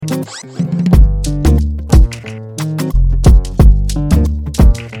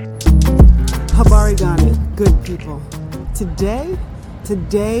Habari Gani, good people.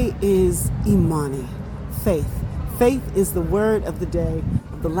 Today is Imani, faith. Faith is the word of the day,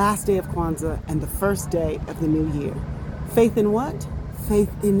 of the last day of Kwanzaa and the first day of the new year. Faith in what?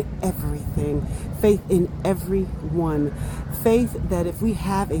 Faith in everything. Faith in everyone. Faith that if we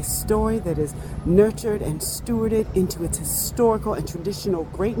have a story that is nurtured and stewarded into its historical and traditional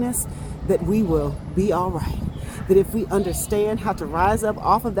greatness, that we will be all right. That if we understand how to rise up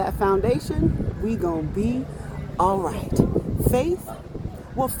off of that foundation, we gonna be all right. Faith?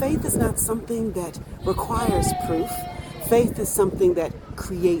 Well, faith is not something that requires proof. Faith is something that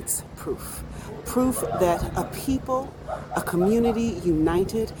creates proof. Proof that a people, a community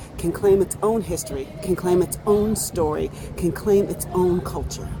united can claim its own history, can claim its own story, can claim its own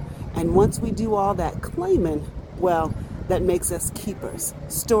culture. And once we do all that claiming, well, that makes us keepers,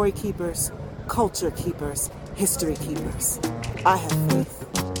 story keepers, culture keepers, history keepers. I have faith.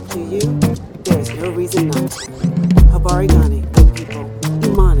 Do you? There's no reason not to. Habari Gani.